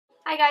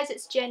Hi guys,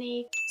 it's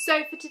Jenny.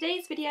 So for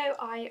today's video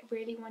I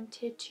really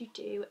wanted to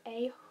do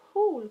a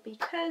haul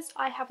because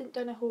I haven't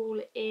done a haul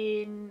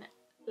in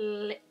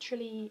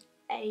literally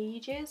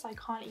ages. I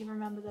can't even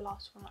remember the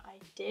last one I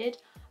did.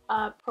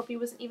 Probably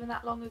wasn't even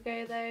that long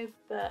ago though,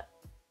 but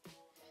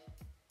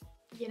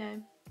you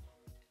know,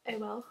 oh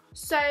well.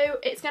 So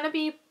it's gonna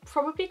be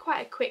probably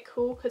quite a quick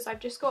haul because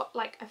I've just got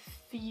like a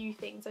few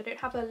things. I don't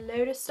have a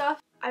load of stuff.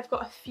 I've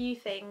got a few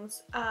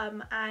things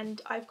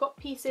and I've got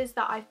pieces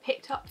that I've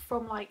picked up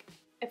from like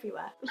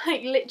everywhere.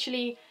 Like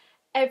literally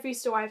every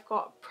store I've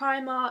got.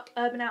 Primark,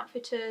 Urban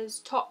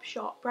Outfitters,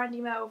 Topshop, Brandy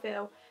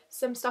Melville,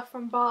 some stuff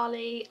from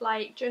Bali,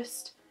 like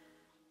just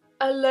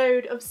a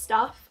load of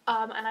stuff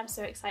and I'm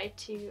so excited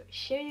to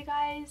show you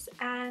guys,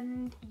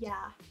 and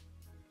yeah.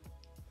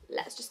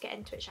 Let's just get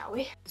into it, shall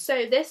we?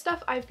 So this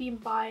stuff I've been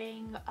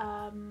buying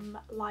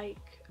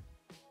like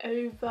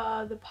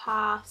over the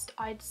past,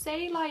 I'd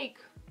say like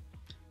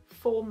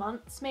 4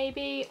 months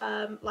maybe.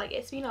 Like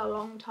it's been a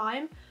long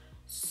time.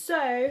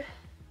 So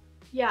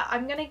yeah,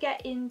 I'm gonna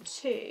get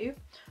into,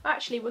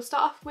 actually we'll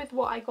start off with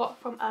what I got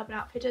from Urban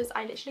Outfitters.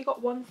 I literally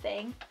got one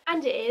thing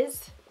and it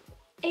is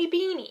a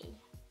beanie.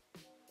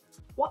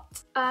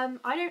 What? I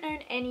don't own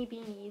any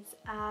beanies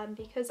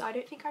because I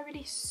don't think I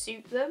really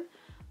suit them.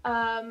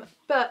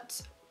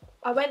 But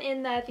I went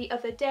in there the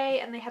other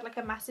day and they had like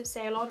a massive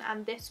sale on,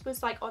 and this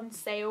was like on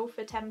sale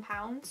for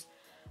 £10,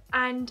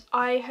 and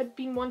I had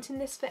been wanting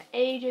this for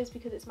ages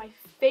because it's my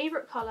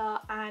favourite colour,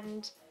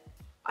 and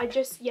I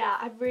just, yeah,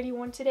 I've really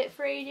wanted it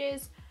for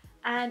ages.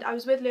 And I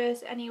was with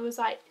Lewis and he was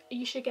like,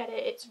 you should get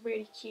it, it's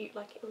really cute,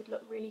 like it would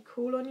look really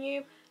cool on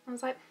you. I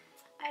was like,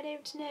 I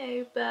don't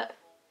know, but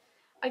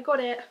I got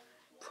it.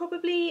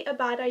 Probably a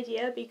bad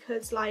idea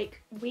because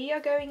like we are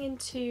going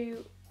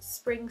into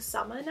spring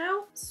summer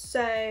now,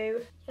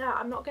 so yeah,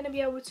 I'm not going to be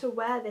able to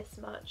wear this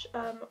much.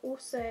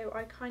 Also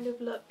I kind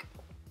of look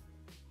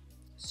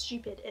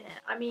stupid in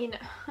it. I mean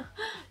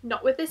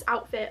not with this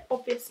outfit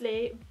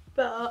obviously,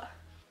 but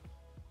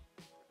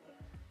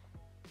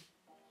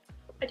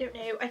I don't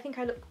know, I think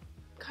I look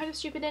kind of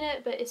stupid in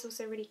it, but it's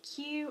also really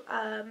cute.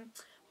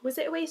 Was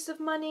it a waste of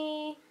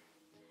money?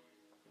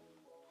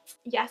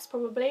 Yes,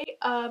 probably,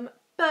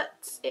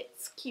 but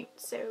it's cute,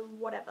 so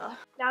whatever.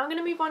 Now I'm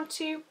going to move on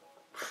to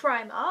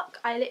Primark.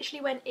 I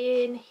literally went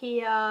in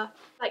here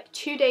like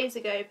 2 days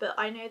ago, but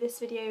I know this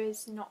video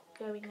is not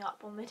going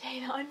up on the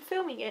day that I'm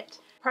filming it.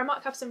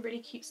 Primark have some really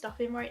cute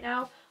stuff in right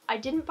now. I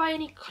didn't buy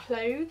any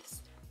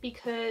clothes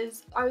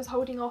because I was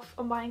holding off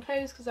on buying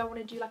clothes because I want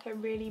to do like a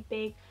really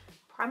big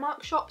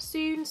Primark shop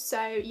soon.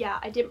 So yeah,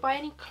 I didn't buy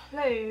any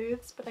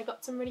clothes, but I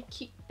got some really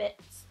cute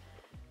bits.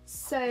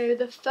 So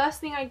the first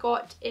thing I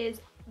got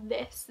is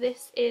this.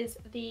 This is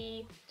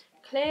the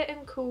Clear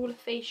and Cool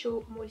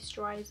Facial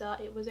Moisturiser.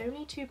 It was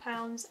only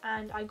 £2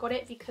 and I got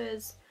it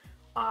because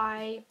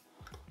I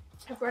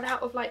have run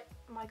out of like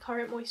my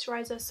current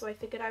moisturiser, so I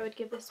figured I would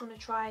give this one a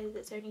try as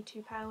it's only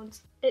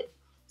 £2. It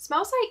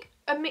smells like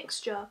a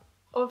mixture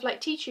of like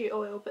tea tree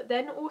oil but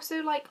then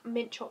also like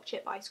mint choc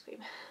chip ice cream.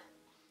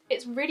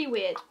 It's really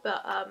weird,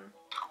 but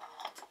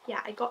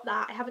yeah, I got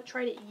that. I haven't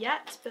tried it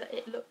yet, but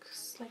it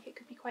looks like it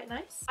could be quite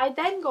nice. I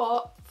then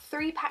got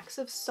 3 packs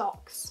of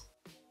socks.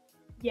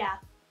 Yeah,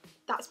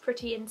 that's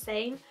pretty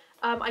insane.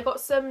 I got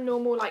some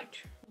normal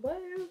like,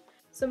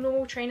 some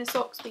normal trainer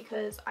socks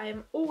because I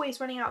am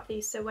always running out of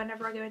these, so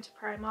whenever I go into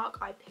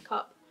Primark I pick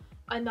up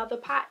another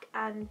pack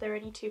and they're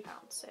only £2,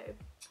 so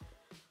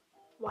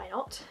why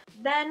not?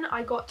 Then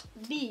I got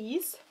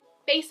these.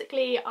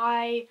 Basically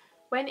I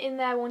went in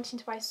there wanting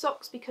to buy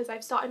socks because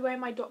I've started wearing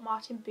my Doc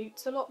Marten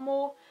boots a lot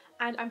more,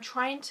 and I'm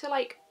trying to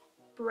like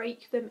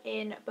break them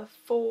in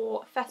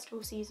before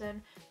festival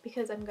season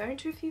because I'm going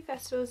to a few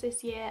festivals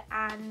this year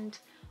and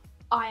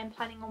I am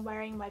planning on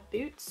wearing my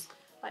boots,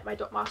 like my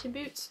Doc Marten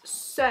boots,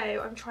 so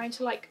I'm trying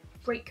to like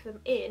break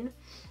them in,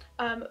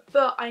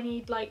 but I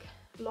need like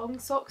long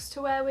socks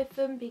to wear with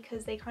them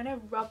because they kind of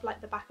rub like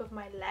the back of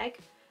my leg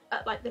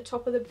at like the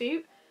top of the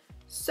boot.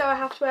 So I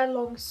have to wear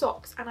long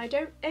socks and I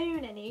don't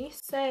own any,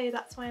 so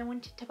that's why I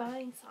wanted to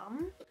buy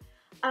some.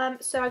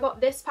 So I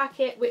got this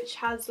packet which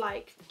has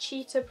like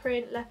cheetah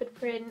print, leopard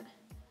print,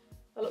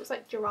 it looks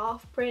like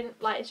giraffe print,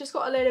 like it's just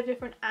got a load of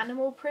different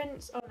animal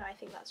prints. Oh no, I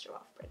think that's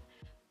giraffe print.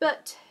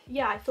 But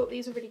yeah, I thought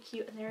these were really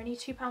cute and they're only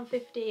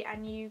 £2.50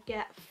 and you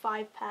get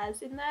 5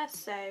 pairs in there,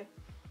 so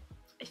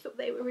I thought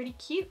they were really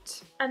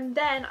cute. And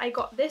then I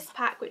got this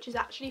pack which is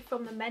actually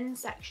from the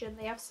men's section.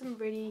 They have some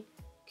really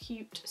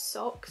cute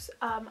socks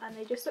and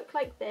they just look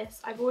like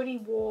this. I've already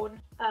worn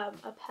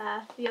a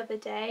pair the other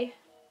day,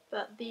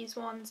 but these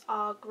ones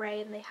are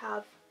grey and they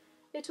have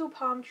little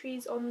palm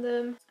trees on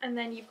them, and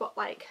then you've got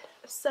like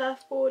a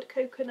surfboard,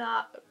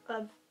 coconut,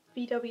 a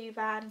VW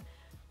van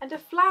and a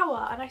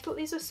flower, and I thought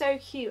these were so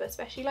cute,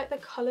 especially like the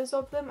colours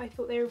of them. I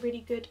thought they were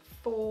really good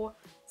for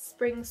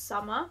spring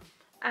summer,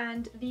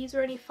 and these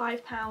were only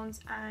 £5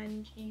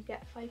 and you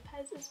get 5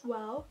 pairs as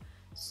well.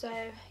 So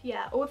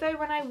yeah, although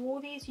when I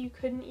wore these you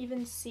couldn't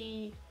even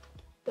see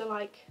the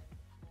like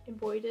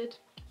embroidered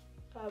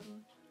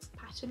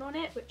pattern on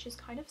it, which is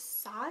kind of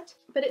sad,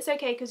 but it's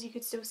okay because you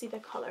could still see the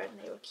colour and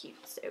they were cute.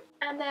 So,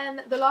 and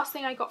then the last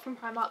thing I got from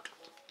Primark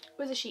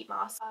was a sheet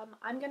mask.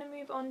 I'm gonna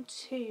move on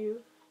to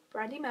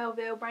Brandy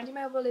Melville. Brandy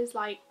Melville is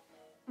like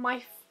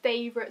my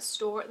favourite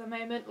store at the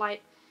moment.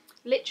 Like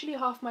literally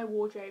half my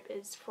wardrobe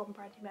is from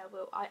Brandy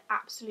Melville. I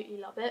absolutely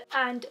love it.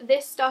 And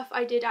this stuff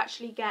I did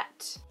actually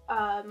get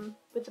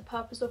with the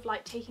purpose of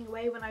like taking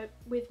away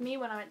with me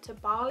when I went to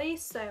Bali.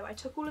 So I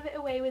took all of it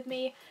away with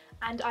me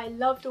and I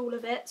loved all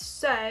of it.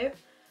 So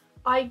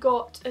I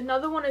got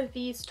another one of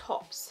these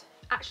tops.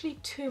 Actually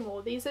 2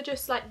 more. These are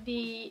just like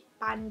the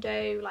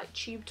bandeau like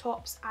tube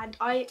tops, and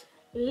I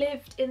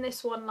lived in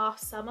this one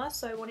last summer,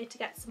 so I wanted to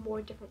get some more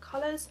in different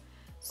colours.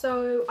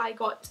 So I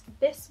got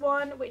this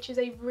one, which is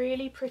a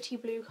really pretty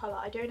blue colour.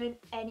 I don't know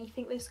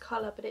anything this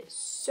colour, but it's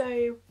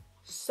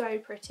so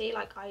pretty.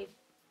 Like I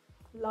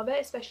love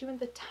it, especially with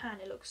the tan,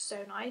 it looks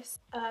so nice.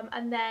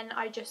 And then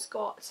I just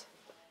got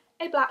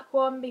a black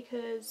one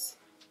because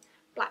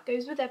black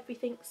goes with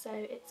everything, so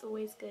it's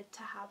always good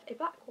to have a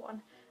black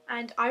one.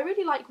 And I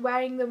really like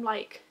wearing them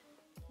like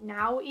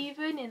now,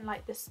 even in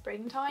like the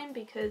springtime,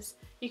 because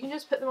you can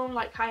just put them on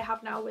like I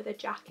have now with a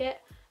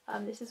jacket.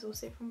 This is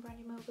also from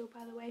Brandy Melville,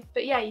 by the way.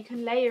 But yeah, you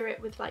can layer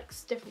it with like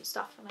different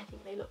stuff and I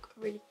think they look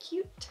really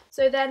cute.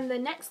 So then the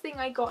next thing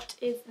I got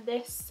is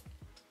this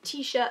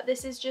t-shirt.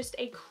 This is just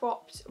a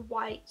cropped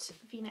white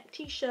v-neck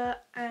t-shirt,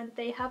 and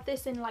they have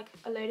this in like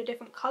a load of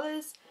different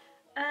colours.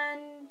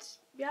 And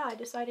yeah, I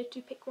decided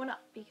to pick one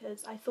up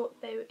because I thought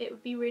it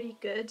would be really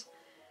good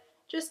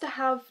just to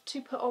have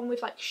to put on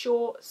with like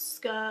shorts,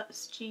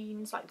 skirts,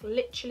 jeans, like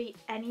literally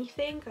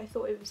anything. I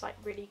thought it was like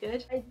really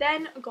good. I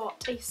then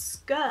got a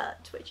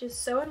skirt, which is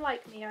so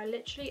unlike me. I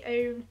literally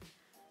own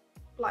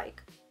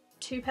like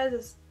two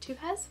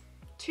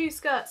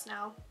skirts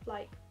now,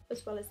 like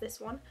as well as this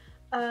one.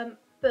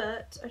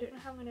 But I don't know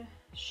how I'm gonna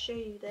show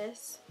you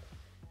this,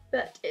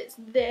 but it's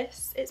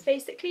this. It's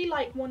basically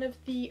like one of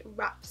the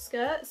wrap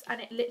skirts, and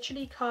it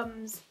literally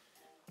comes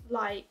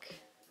like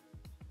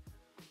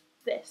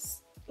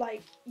this.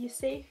 Like you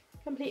see,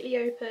 completely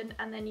open,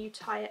 and then you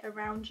tie it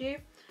around you.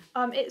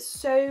 It's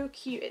so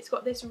cute. It's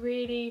got this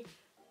really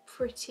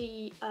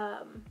pretty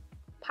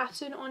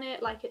pattern on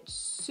it. Like it's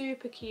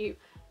super cute.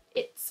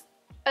 It's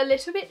a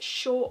little bit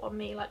short on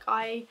me. Like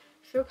I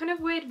feel kind of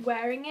weird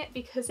wearing it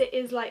because it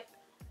is like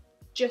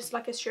just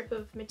like a strip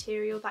of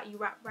material that you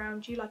wrap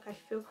around you. Like I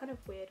feel kind of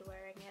weird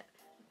wearing it.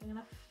 I'm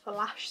gonna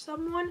flash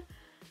someone,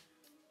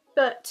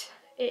 but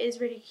it is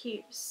really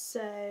cute.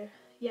 So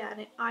yeah,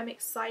 and I'm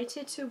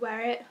excited to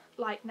wear it,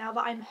 like now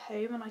that I'm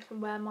home and I can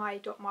wear my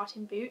Doc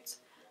Marten boots.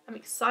 I'm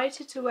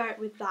excited to wear it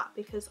with that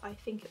because I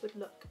think it would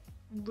look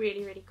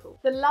really cool.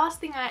 The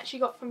last thing I actually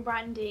got from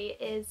Brandy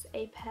is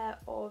a pair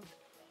of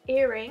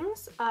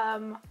earrings.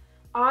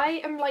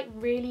 I am like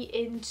really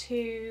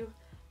into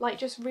like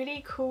just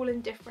really cool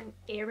and different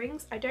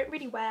earrings. I don't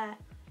really wear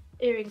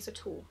earrings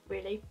at all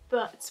really,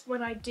 but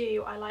when I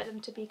do, I like them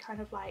to be kind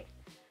of like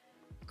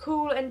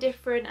cool and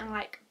different and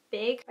like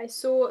big. I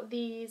saw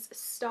these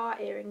star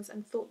earrings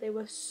and thought they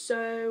were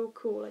so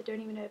cool. I don't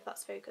even know if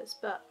that's focused,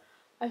 but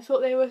I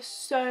thought they were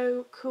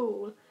so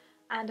cool,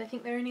 and I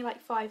think they're only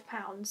like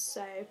 £5,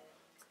 so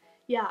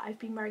yeah, I've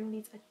been wearing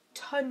these a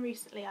ton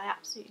recently. I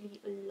absolutely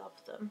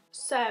love them.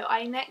 So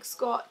I next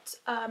got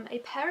a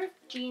pair of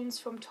jeans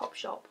from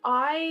Topshop.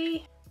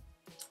 I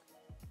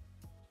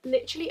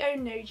literally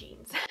own no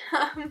jeans.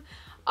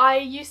 I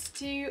used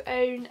to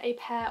own a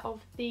pair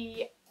of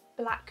the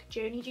black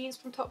Journey jeans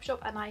from Topshop,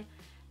 and I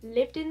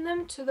lived in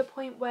them to the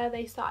point where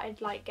they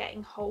started like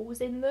getting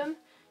holes in them,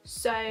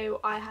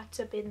 so I had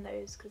to bin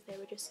those because they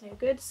were just no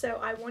good. So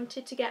I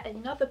wanted to get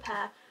another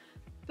pair,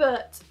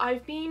 but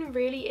I've been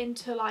really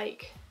into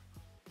like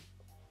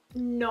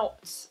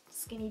not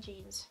skinny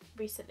jeans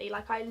recently.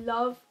 Like I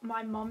love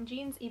my mom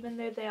jeans, even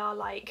though they are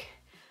like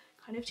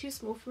kind of too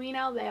small for me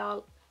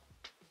now.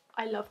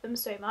 I love them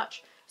so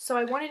much. So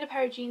I wanted a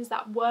pair of jeans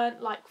that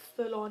weren't like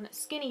full-on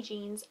skinny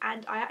jeans,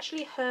 and I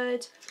actually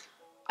heard,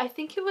 I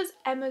think it was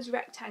Emma's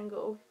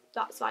Rectangle,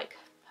 that's like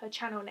her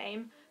channel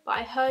name, but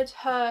I heard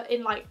her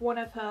in like one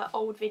of her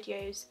old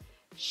videos.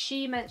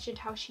 She mentioned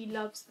how she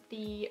loves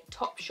the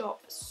Topshop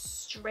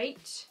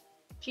straight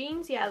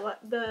jeans, yeah, like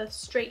the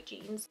straight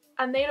jeans,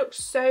 and they look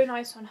so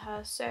nice on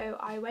her. So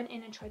I went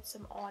in and tried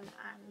some on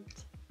and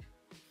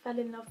fell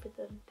in love with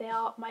them. They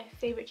are my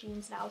favourite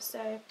jeans now.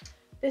 So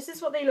this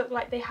is what they look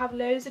like. They have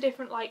loads of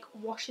different like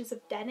washes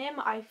of denim.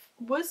 I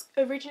was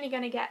originally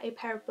going to get a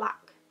pair of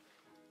black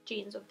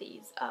jeans of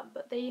these,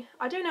 but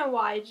I don't know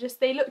why, just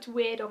they looked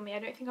weird on me. I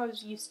don't think I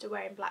was used to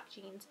wearing black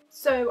jeans.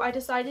 So I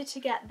decided to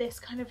get this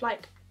kind of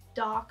like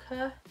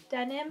darker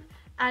denim,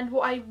 and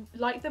what I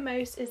like the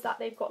most is that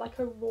they've got like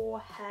a raw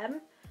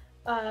hem,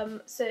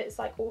 so it's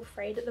like all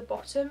frayed at the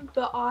bottom.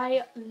 But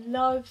I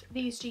love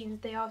these jeans.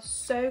 They are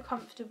so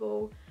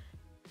comfortable.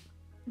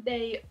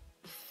 They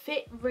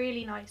fit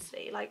really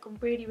nicely, like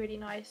really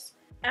nice,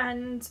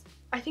 and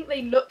I think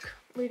they look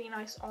really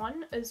nice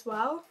on as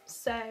well.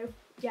 So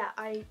yeah,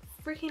 I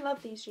freaking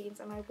love these jeans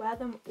and I wear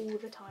them all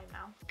the time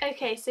now.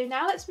 Okay, so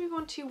now let's move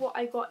on to what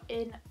I got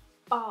in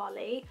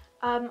Bali.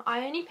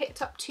 I only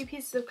picked up 2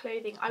 pieces of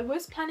clothing. I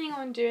was planning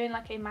on doing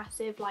like a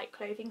massive like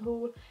clothing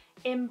haul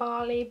in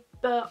Bali,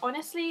 but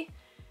honestly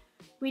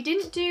we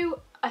didn't do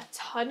a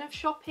ton of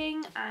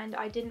shopping and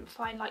I didn't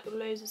find like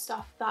loads of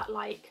stuff that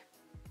like,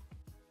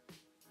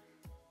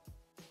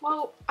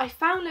 well, I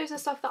found loads of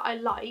stuff that I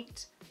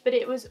liked, but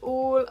it was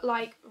all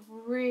like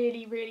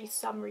really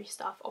summery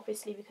stuff,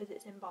 obviously because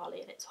it's in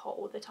Bali and it's hot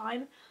all the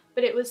time,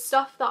 but it was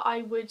stuff that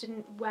I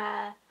wouldn't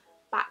wear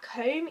back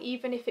home.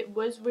 Even if it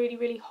was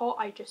really hot,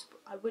 I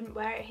wouldn't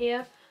wear it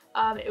here.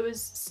 It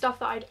was stuff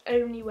that I'd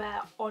only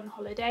wear on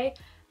holiday,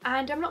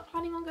 and I'm not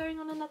planning on going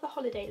on another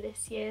holiday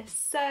this year,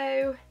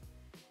 so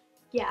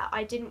yeah,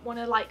 I didn't want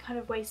to like kind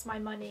of waste my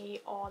money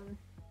on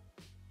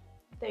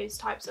those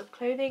types of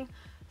clothing.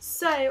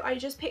 So I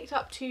just picked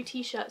up 2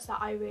 t-shirts that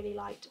I really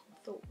liked and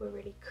thought were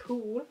really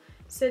cool.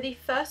 So the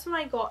first one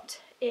I got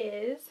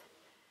is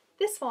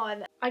this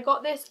one. I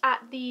got this at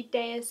the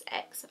Deus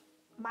Ex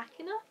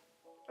Machina.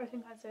 I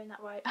think I'm saying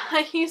that right.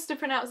 I used to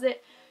pronounce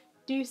it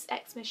Deus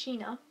Ex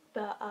Machina,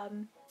 but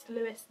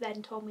Lewis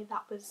then told me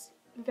that was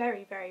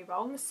very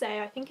wrong. So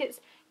I think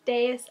it's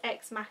Deus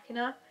Ex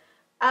Machina.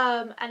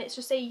 And it's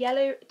just a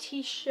yellow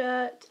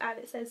t-shirt and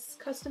it says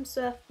Custom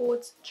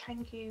Surfboards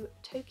Canggu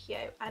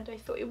Tokyo, and I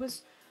thought it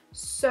was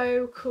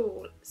so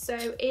cool.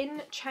 So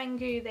in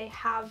Canggu they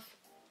have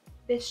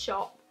this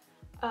shop,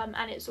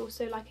 and it's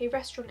also like a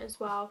restaurant as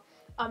well.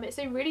 It's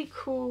a really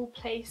cool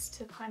place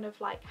to kind of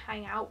like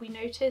hang out. We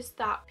noticed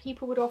that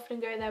people would often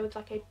go there with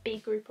like a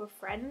big group of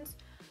friends,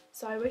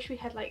 so I wish we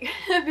had like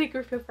a big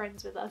group of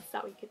friends with us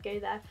that we could go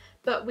there.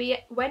 But we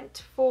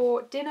went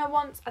for dinner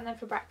once and then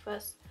for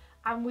breakfast,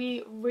 and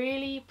we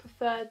really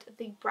preferred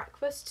the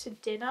breakfast to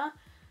dinner.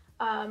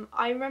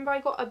 I remember I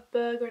got a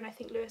burger and I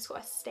think Lewis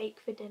got a steak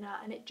for dinner,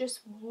 and it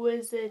just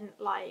wasn't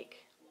like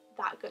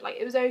that good. Like,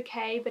 it was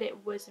okay, but it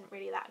wasn't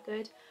really that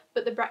good.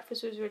 But the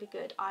breakfast was really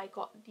good. I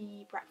got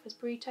the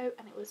breakfast burrito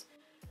and it was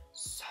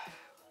so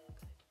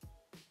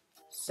good.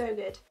 So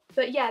good.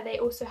 But yeah, they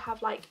also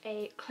have like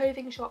a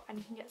clothing shop and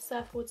you can get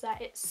surfboards there.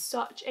 It's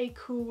such a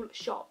cool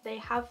shop. They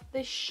have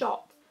this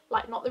shop,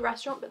 like not the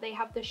restaurant, but they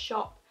have this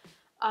shop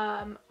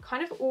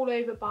kind of all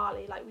over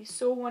Bali. Like we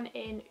saw one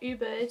in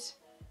Ubud,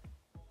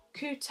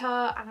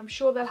 Kuta, and I'm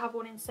sure they'll have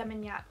one in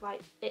Seminyak.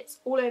 Like, it's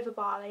all over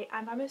Bali,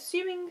 and I'm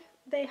assuming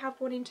they have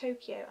one in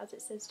Tokyo, as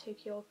it says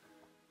Tokyo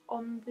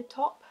on the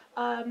top.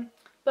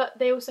 But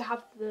they also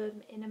have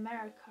them in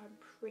America, I'm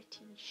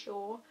pretty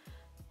sure.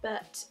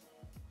 But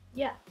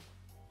yeah,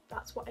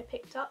 that's what I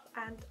picked up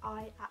and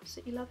I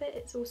absolutely love it.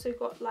 It's also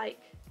got like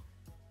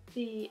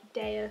the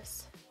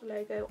Deus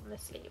logo on the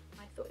sleeve.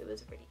 I thought it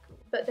was really cool.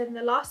 But then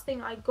the last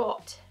thing I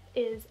got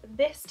is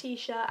this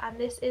t-shirt, and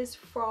this is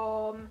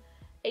from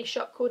a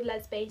shop called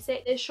Les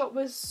Basic. This shop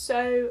was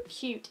so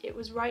cute. It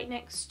was right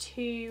next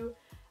to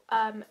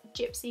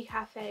Gypsy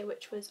Cafe,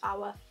 which was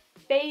our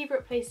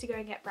favourite place to go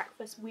and get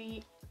breakfast.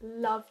 We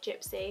love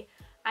Gypsy,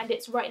 and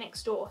it's right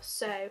next door,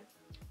 so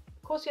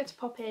of course we had to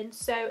pop in.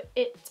 So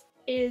it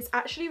is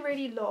actually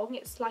really long.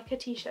 It's like a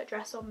t-shirt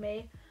dress on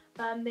me.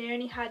 They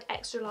only had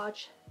extra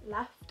large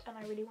left and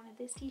I really wanted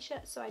this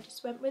t-shirt, so I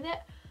just went with it.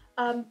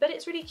 But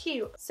it's really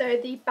cute. So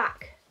the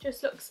back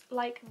just looks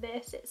like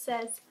this. It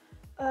says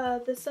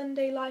the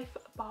Sunday Life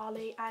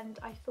Bali, and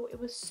I thought it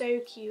was so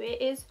cute.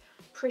 It is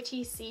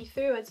pretty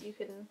see-through, as you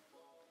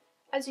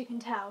can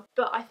tell,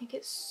 but I think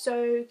it's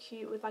so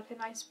cute with like a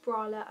nice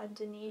bralette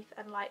underneath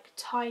and like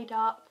tied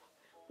up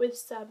with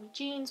some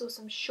jeans or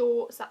some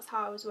shorts. That's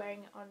how I was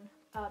wearing it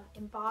on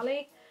in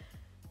Bali.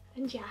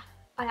 And yeah,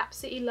 I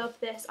absolutely love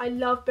this. I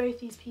love both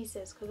these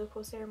pieces because of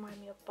course they remind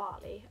me of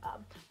Bali.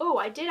 Oh,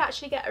 I did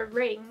actually get a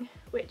ring,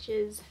 which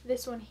is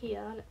this one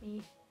here.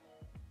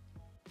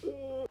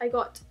 I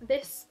got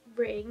this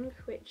ring,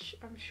 which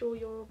I'm sure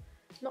you're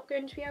not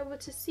going to be able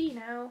to see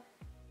now.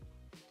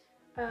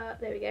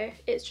 There we go.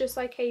 It's just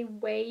like a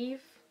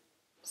wave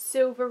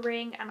silver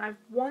ring, and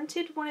I've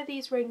wanted one of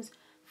these rings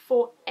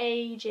for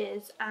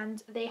ages,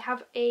 and they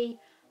have a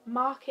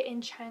market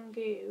in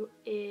Canggu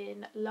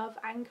in Love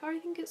Anchor, I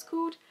think it's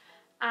called,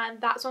 and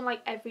that's on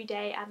like every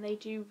day, and they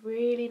do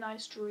really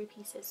nice jewelry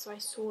pieces. So I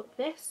saw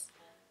this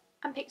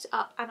and picked it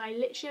up, and I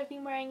literally have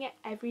been wearing it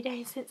every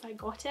day since I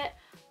got it,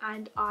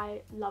 and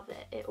I love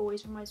it. It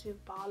always reminds me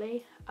of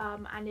Bali,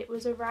 and it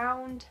was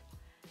around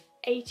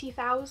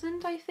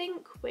 80,000 I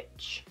think,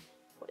 which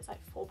is like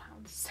 £4.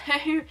 So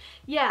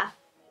yeah,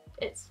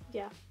 it's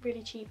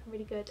really cheap and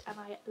really good, and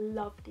I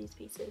love these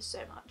pieces so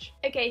much.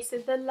 Okay, so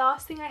the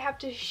last thing I have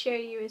to show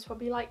you is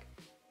probably like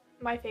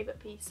my favourite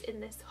piece in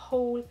this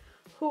whole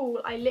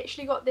haul. I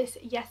literally got this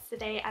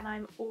yesterday and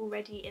I'm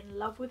already in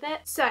love with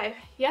it. So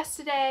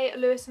yesterday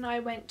Lewis and I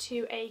went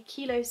to a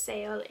kilo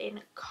sale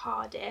in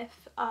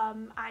Cardiff,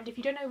 and if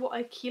you don't know what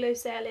a kilo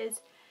sale is,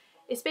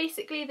 it's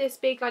basically this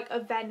big like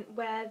event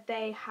where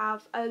they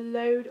have a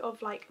load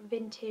of like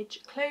vintage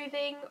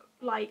clothing,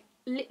 like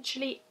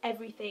literally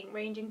everything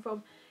ranging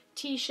from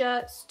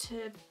t-shirts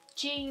to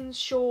jeans,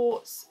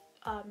 shorts,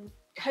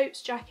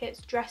 coats,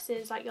 jackets,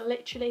 dresses, like you're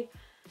literally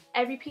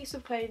every piece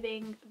of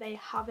clothing, they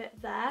have it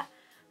there.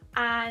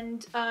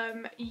 And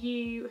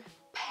you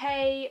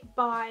pay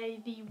by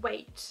the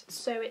weight,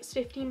 so it's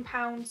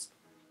 £15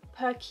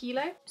 per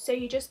kilo. So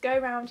you just go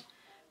around,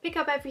 pick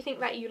up everything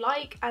that you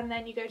like, and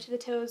then you go to the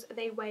tills,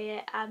 they weigh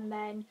it, and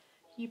then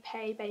you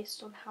pay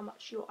based on how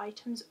much your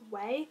items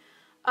weigh.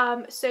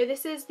 So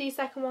this is the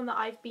second one that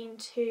I've been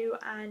to,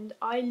 and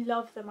I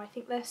love them. I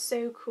think they're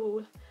so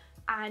cool,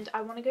 and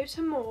I want to go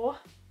to more,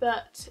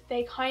 but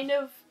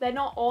they're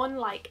not on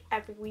like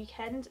every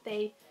weekend.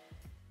 They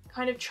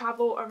kind of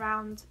travel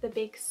around the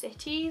big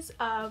cities.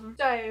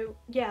 So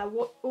yeah,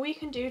 all you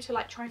can do to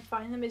like try and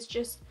find them is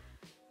just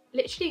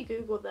literally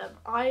Google them.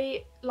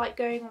 I like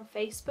going on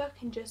Facebook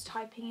and just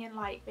typing in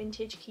like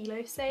vintage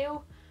kilo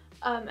sale,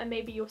 and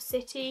maybe your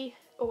city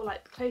or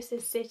like the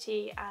closest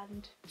city,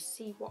 and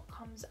see what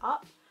comes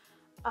up.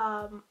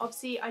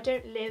 Obviously I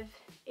don't live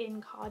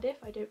in Cardiff,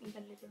 I don't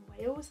even live in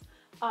Wales,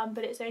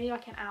 but it's only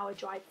like an hour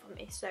drive from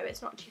me, so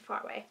it's not too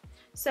far away.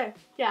 So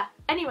yeah,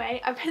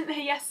 anyway, I went there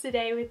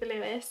yesterday with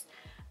Lewis,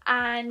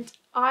 and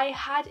I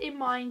had in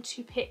mind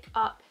to pick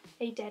up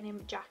a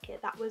denim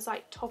jacket. That was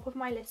like top of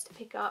my list to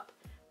pick up,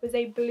 was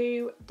a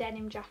blue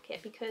denim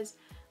jacket, because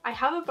I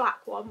have a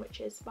black one which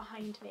is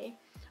behind me,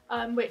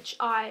 which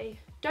I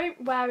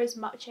don't wear as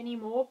much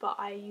anymore, but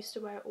I used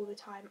to wear it all the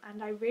time,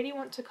 and I really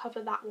want to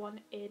cover that one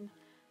in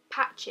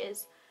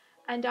patches.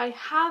 And I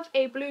have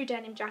a blue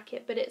denim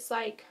jacket, but it's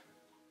like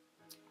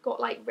got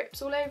like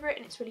rips all over it,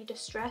 and it's really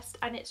distressed,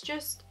 and it's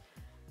just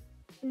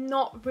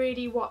not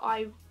really what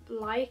I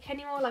like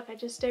anymore. Like I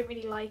just don't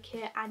really like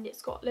it, and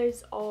it's got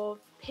loads of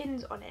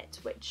pins on it,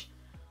 which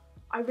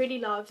I really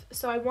love.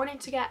 So I wanted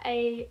to get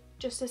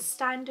just a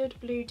standard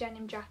blue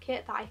denim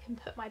jacket that I can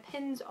put my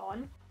pins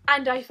on,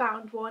 and I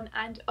found one,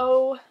 and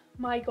oh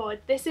my god,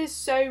 this is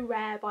so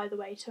rare, by the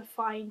way, to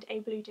find a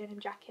blue denim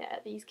jacket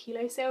at these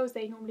kilo sales.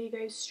 They normally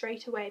go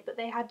straight away, but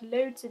they had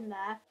loads in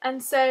there,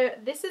 and so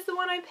this is the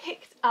one I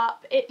picked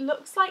up. It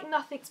looks like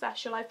nothing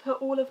special. I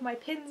put all of my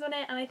pins on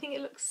it, and I think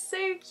it looks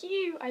so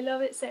cute. I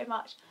love it so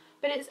much.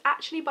 But it's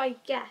actually by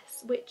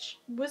Guess, which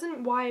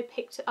wasn't why I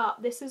picked it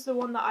up. This is the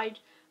one that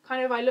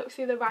I looked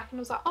through the rack and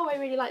was like, oh, I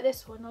really like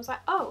this one. And I was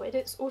like, oh,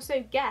 it's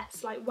also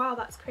Guess. Like, wow,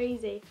 that's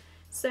crazy.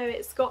 So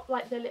it's got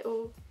like the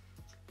little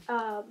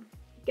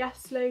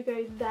Guess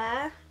logo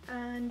there,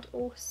 and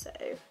also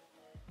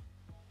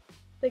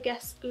the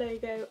Guess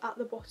logo at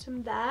the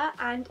bottom there,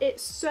 and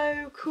it's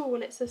so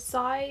cool. It's a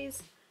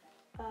size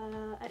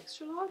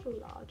extra large or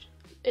large?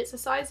 It's a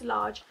size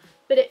large,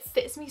 but it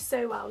fits me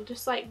so well.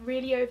 Just like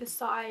really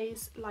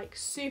oversized, like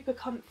super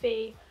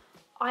comfy.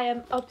 I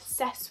am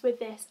obsessed with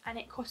this, and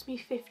it cost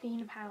me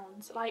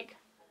 £15. Like,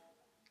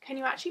 can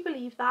you actually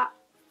believe that?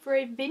 For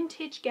a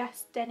vintage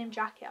Guess denim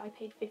jacket, I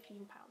paid £15.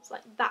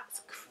 Like,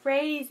 that's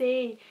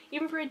crazy.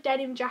 Even for a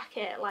denim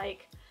jacket,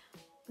 like,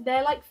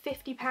 they're like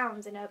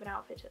 £50 in Urban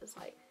Outfitters.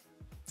 Like,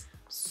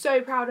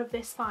 so proud of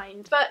this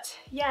find. But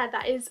yeah,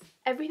 that is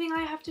everything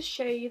I have to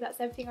show you. That's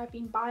everything I've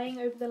been buying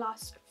over the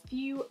last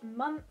few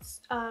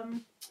months.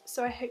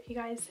 So I hope you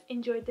guys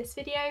enjoyed this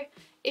video.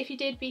 If you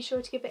did, be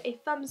sure to give it a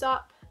thumbs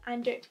up,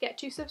 and don't forget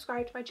to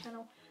subscribe to my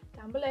channel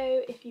down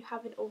below if you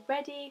haven't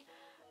already.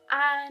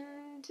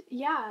 And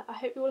yeah, I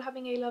hope you're all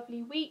having a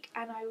lovely week,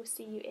 and I will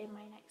see you in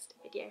my next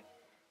video.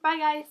 Bye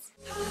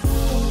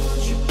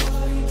guys!